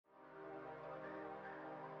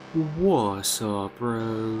What's up,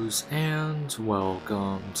 bros, and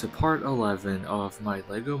welcome to part 11 of my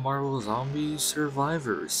LEGO Marvel Zombies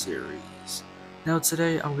Survivor series. Now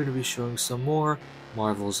today I'm going to be showing some more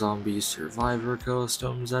Marvel Zombies Survivor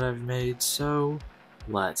customs that I've made, so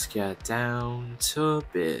let's get down to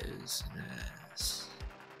business.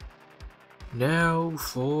 Now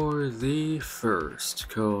for the first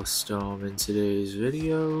custom in today's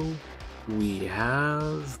video, we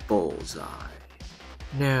have Bullseye.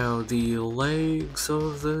 Now, the legs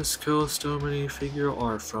of this custom minifigure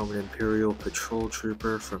are from an Imperial Patrol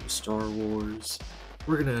Trooper from Star Wars.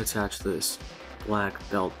 We're going to attach this black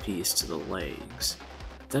belt piece to the legs.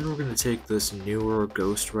 Then we're going to take this newer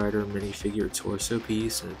Ghost Rider minifigure torso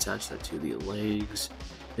piece and attach that to the legs,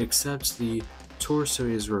 except the torso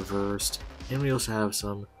is reversed, and we also have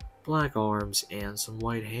some black arms and some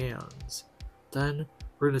white hands. Then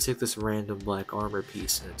we're going to take this random black armor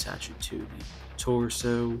piece and attach it to the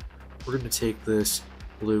torso. We're going to take this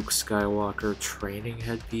Luke Skywalker training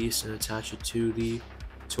headpiece and attach it to the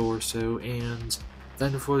torso, and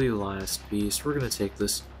then for the last piece we're going to take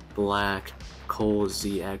this black Cole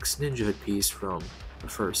ZX Ninja headpiece from the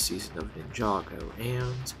first season of Ninjago,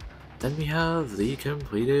 and then we have the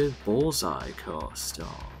completed Bullseye custom.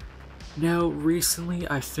 Now, recently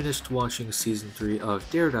I finished watching Season 3 of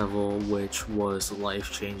Daredevil, which was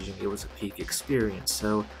life-changing. It was a peak experience,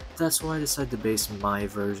 so that's why I decided to base my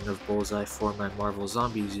version of Bullseye for my Marvel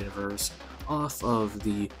Zombies universe off of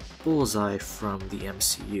the Bullseye from the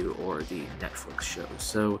MCU, or the Netflix show.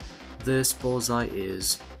 So this Bullseye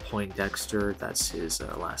is Poindexter, that's his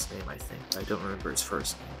last name I think. I don't remember his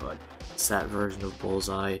first name, but it's that version of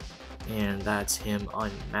Bullseye, and that's him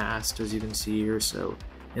unmasked, as you can see here. So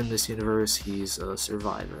in this universe, he's a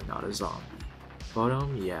survivor, not a zombie. But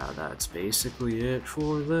yeah, that's basically it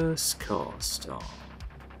for this custom.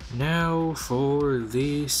 Now for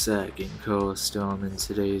the second custom in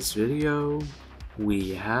today's video,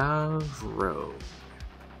 we have Rogue.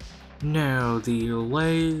 Now, the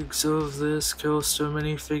legs of this custom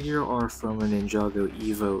minifigure are from a Ninjago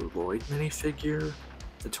Evo Lloyd minifigure.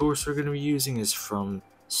 The torso we're going to be using is from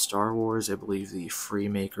Star Wars, I believe the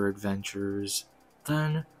Freemaker Adventures.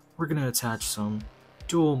 Then we're going to attach some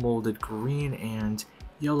dual molded green and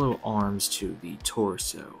yellow arms to the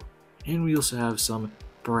torso. And we also have some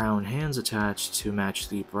brown hands attached to match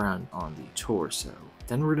the brown on the torso.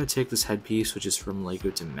 Then we're going to take this headpiece, which is from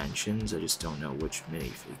LEGO Dimensions, I just don't know which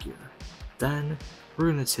minifigure. Then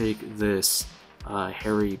we're going to take this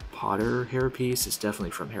Harry Potter hairpiece, it's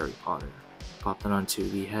definitely from Harry Potter. Pop that onto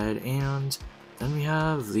the head, and then we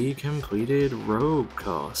have the completed Rogue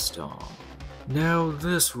custom. Now,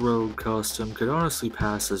 this Rogue custom could honestly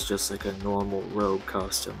pass as just like a normal Rogue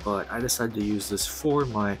custom, but I decided to use this for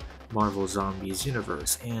my Marvel Zombies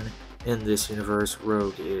universe, and in this universe,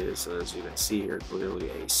 Rogue is, as you can see here, clearly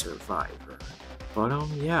a survivor. But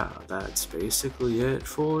yeah, that's basically it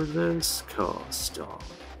for this custom.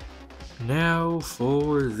 Now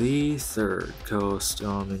for the third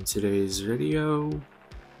custom in today's video,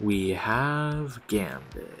 we have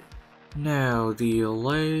Gambit. Now, the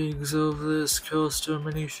legs of this custom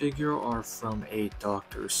minifigure are from a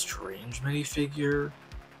Doctor Strange minifigure.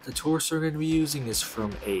 The torso we're going to be using is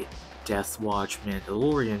from a Death Watch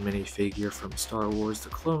Mandalorian minifigure from Star Wars The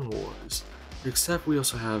Clone Wars, except we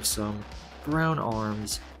also have some brown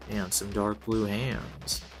arms and some dark blue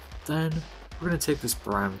hands. Then, we're going to take this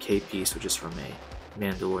brown cape piece, which is from a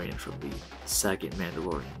Mandalorian from the second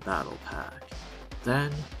Mandalorian Battle Pack.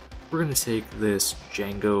 Then, we're going to take this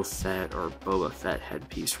Jango Fett or Boba Fett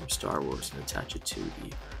headpiece from Star Wars and attach it to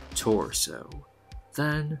the torso.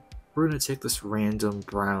 Then, we're going to take this random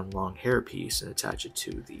brown long hair piece and attach it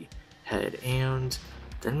to the head, and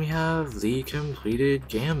then we have the completed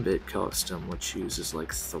Gambit custom, which uses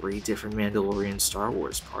like 3 different Mandalorian Star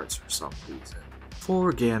Wars parts for some reason.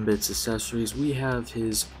 For Gambit's accessories, we have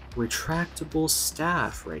his retractable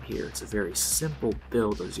staff right here. It's a very simple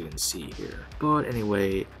build, as you can see here. But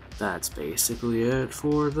anyway, that's basically it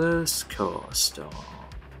for this custom.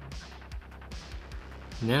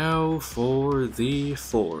 Now for the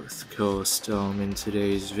fourth custom in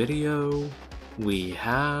today's video, we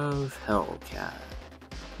have Hellcat.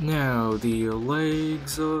 Now, the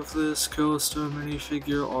legs of this custom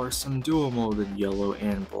minifigure are some dual molded yellow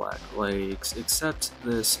and black legs, except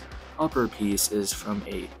this upper piece is from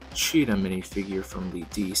a Cheetah minifigure from the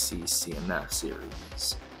DC CMF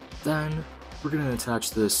series. Then, we're going to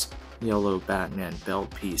attach this yellow Batman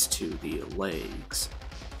belt piece to the legs.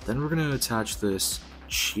 Then we're going to attach this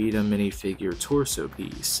Cheetah minifigure torso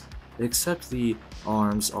piece, except the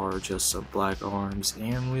arms are just some black arms,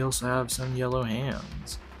 and we also have some yellow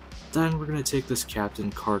hands. Then we're going to take this Captain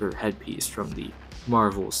Carter headpiece from the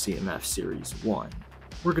Marvel CMF Series 1.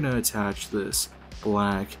 We're going to attach this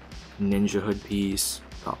black ninja hood piece,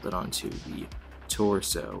 pop that onto the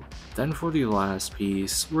torso. Then for the last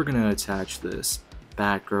piece, we're going to attach this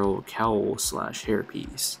Batgirl cowl /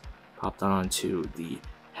 hairpiece, pop that onto the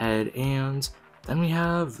head, and then we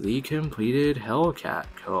have the completed Hellcat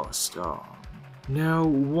custom. Now,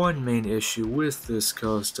 one main issue with this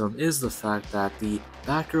custom is the fact that the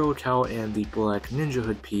Batgirl cowl and the black ninja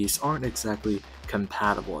hood piece aren't exactly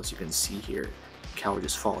compatible, as you can see here. The cowl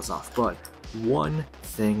just falls off, but one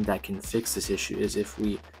thing that can fix this issue is if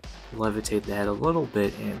we levitate the head a little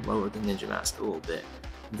bit and lower the ninja mask a little bit.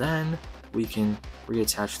 Then we can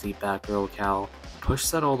reattach the Batgirl cowl, push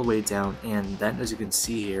that all the way down, and then as you can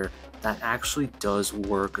see here, that actually does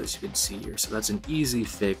work, as you can see here. So that's an easy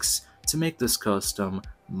fix to make this custom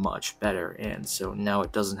much better, and so now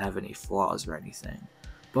it doesn't have any flaws or anything.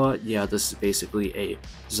 But yeah, this is basically a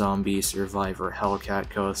zombie survivor Hellcat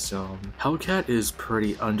custom. Hellcat is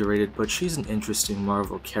pretty underrated, but she's an interesting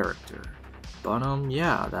Marvel character. But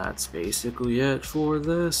yeah, that's basically it for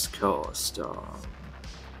this custom.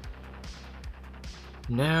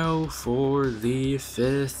 Now for the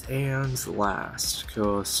fifth and last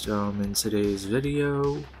custom in today's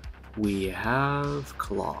video, we have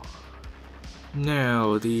Klaue.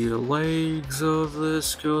 Now, the legs of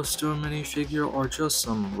this custom minifigure are just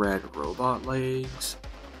some red robot legs.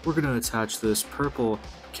 We're going to attach this purple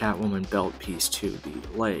Catwoman belt piece to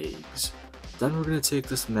the legs. Then we're going to take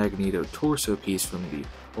this Magneto torso piece from the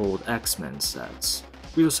old X-Men sets.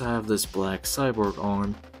 We also have this black cyborg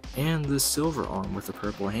arm and this silver arm with a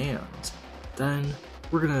purple hand. Then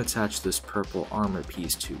we're going to attach this purple armor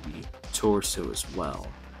piece to the torso as well.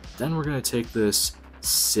 Then we're going to take this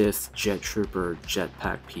Sith Jet Trooper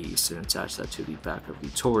jetpack piece and attach that to the back of the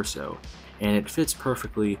torso, and it fits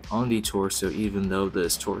perfectly on the torso even though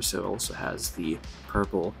this torso also has the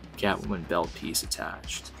purple Catwoman belt piece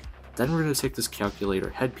attached. Then we're going to take this calculator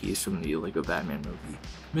headpiece from the LEGO Batman movie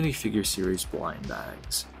minifigure series blind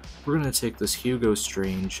bags. We're going to take this Hugo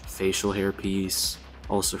Strange facial hair piece,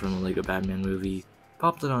 also from the LEGO Batman movie,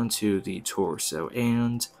 pop that onto the torso,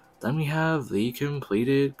 and then we have the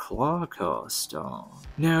completed Klaue custom.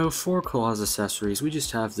 Now, for Klaue's accessories, we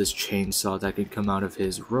just have this chainsaw that can come out of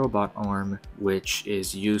his robot arm, which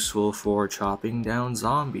is useful for chopping down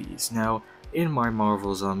zombies. Now, in my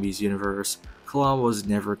Marvel Zombies universe, Klaue was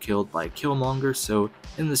never killed by Killmonger, so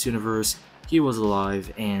in this universe, he was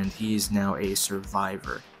alive and he's now a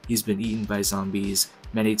survivor. He's been eaten by zombies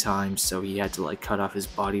many times, so he had to cut off his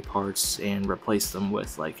body parts and replace them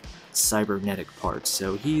with cybernetic parts,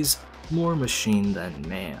 so he's more machine than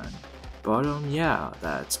man. But yeah,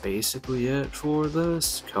 that's basically it for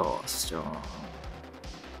this custom.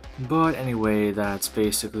 But anyway, that's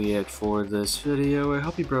basically it for this video. I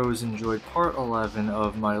hope you bros enjoyed part 11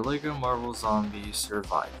 of my LEGO Marvel Zombies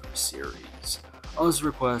Survivor series. As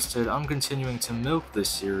requested, I'm continuing to milk this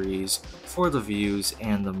series for the views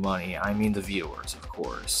and the money. I mean the viewers, of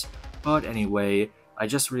course. But anyway, I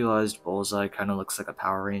just realized Bullseye kinda looks like a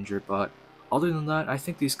Power Ranger, but other than that, I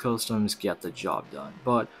think these customs get the job done.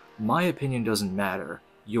 But my opinion doesn't matter,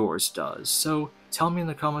 yours does. So tell me in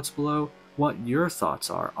the comments below what your thoughts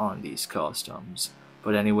are on these customs.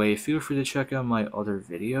 But anyway, feel free to check out my other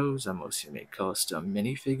videos. I mostly make custom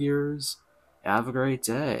minifigures. Have a great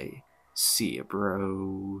day. See ya,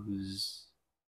 bros.